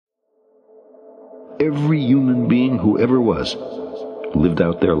every human being who ever was lived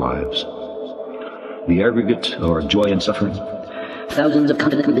out their lives. The aggregate of our joy and suffering. Thousands of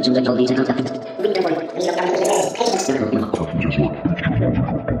continent religions and hobbies. Just like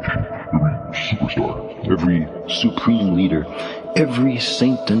superstar, every supreme leader, every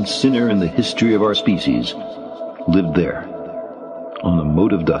saint and sinner in the history of our species lived there, on a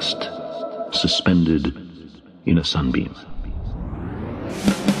mote of dust, suspended in a sunbeam.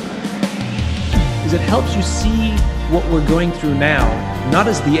 Is it helps you see what we're going through now, not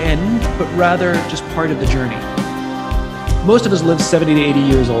as the end, but rather just part of the journey. Most of us live 70 to 80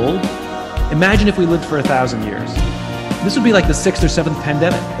 years old. Imagine if we lived for 1,000 years. This would be like the 6th or 7th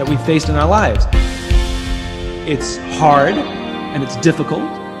pandemic that we faced in our lives. It's hard and it's difficult,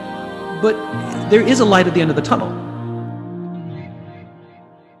 but there is a light at the end of the tunnel.